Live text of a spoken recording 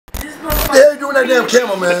that damn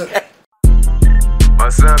camera, man. My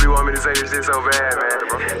son be want me to say this shit so bad, man.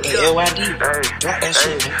 Hey, LYD, drop that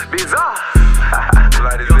shit, man. Bizarre.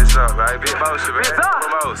 Light this bitch up, right? Big motion, man.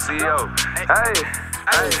 Promo, CEO. Hey.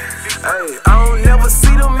 I don't never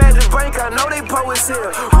see them at the bank, I know they poets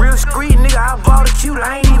here. Real street nigga, I bought a cute,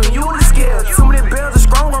 I ain't even use the scale. Some of them bells are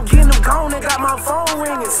strong, I'm getting them gone, they got my phone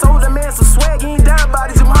ringing. Sold the man some swag, he ain't down about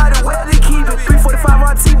it, you might as well to keep it. 345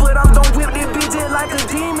 RT, but I'm gon' whip this bitch just like a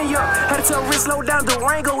demon, yo. Had to tell Rich slow down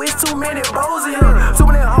Durango, it's too many bows in here. Too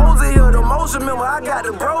many hoes in here, the motion member, I got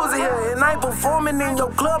the bros in here. And I ain't performing in your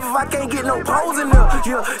club if I can't get no pose in there.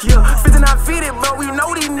 Yeah, 59 fitted, but we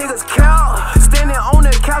know these niggas count. Standing on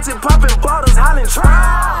the couch and popping bottles, hollering Trey.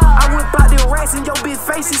 I whip out the racks in your bitch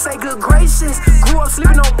face, she say good gracious. Grew up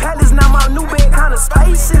sleeping on pallets, now my new bed kinda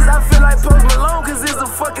spacious. I feel like Post Malone cause it's a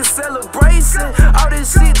fucking celebration. All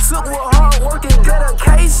this shit took with hard work and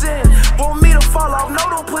dedication. For me to fall off, no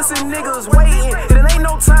them pussy niggas waiting. It ain't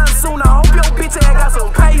no time soon, I hope your bitch ass got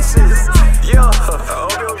some patience. Yeah, I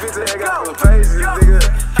hope your bitch ass got some patience, nigga.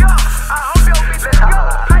 I hope your bitch ass got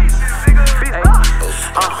some patience, nigga.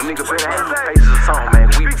 Nigga, better have some patience or something, man.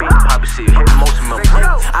 We big pop shit, heavy motion member.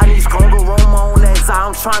 I need Congo Roma on that side,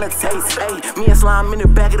 I'm tryna taste. Ayy, me and Slime in the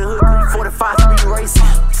back of the hood, 345 to be racing.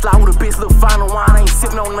 Slide with a bitch, look fine on wine, I ain't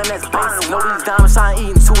sippin' on none that's basic. Know these diamonds, I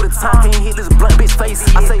ain't eating two at a time, can't hit this blunt bitch face.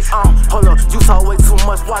 I say, hold up, you talk way too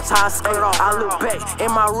much, watch how I skirt off. I look back, in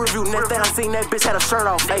my review, next thing I seen that bitch had a shirt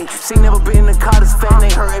off. Ayy, she never been in the car, this fat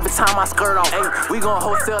ain't hurt every time I skirt off. Ayy, we gon'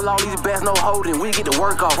 wholesale all these bags, no holding, we get to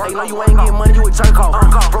work off. Ayy, no you ain't getting money, you a jerk off.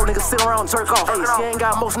 Bro, niggas sit around jerk off. Ayy, she ain't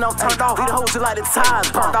got motion, no turned off. Leave the hoes just like the tires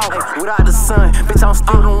burnt off. Ayy, without the sun, bitch, I'm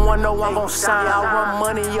still the one, no one gon' shine. I run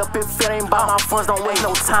money up if it ain't by my funds, don't waste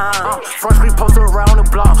no time. Front street posted around the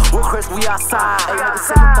block, we'll crash, we outside. Ayy, niggas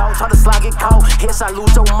second thought, try to slide, get caught. Headshot,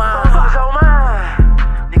 lose your mind.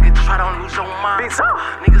 Nigga, try to lose your mind.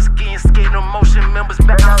 Niggas getting scared, no motion members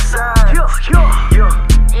back outside. You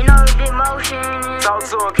know the big motion. Talk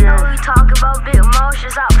to him, Ken. We talk about big motion,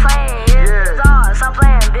 stop playing. Yeah. Stop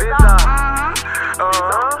playing, bizarre.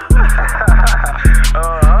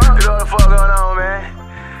 You know what the fuck going on, man?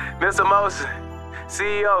 Mr. Motion,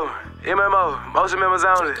 CEO, MMO, Motion members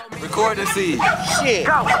only. Record the seed. Shit.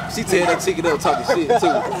 She tear that chicken up talking shit too.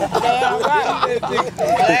 Damn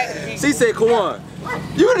right. She said, come on.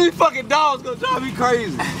 You and these fucking dogs gonna drive me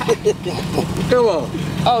crazy. Come on.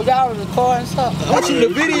 Oh, y'all was recording something? Watching the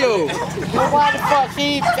video. Well, why the fuck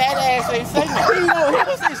she fat ass ain't saying nothing? You know, he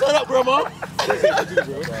gonna say shut up, bro, mom.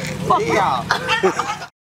 Fuck y'all.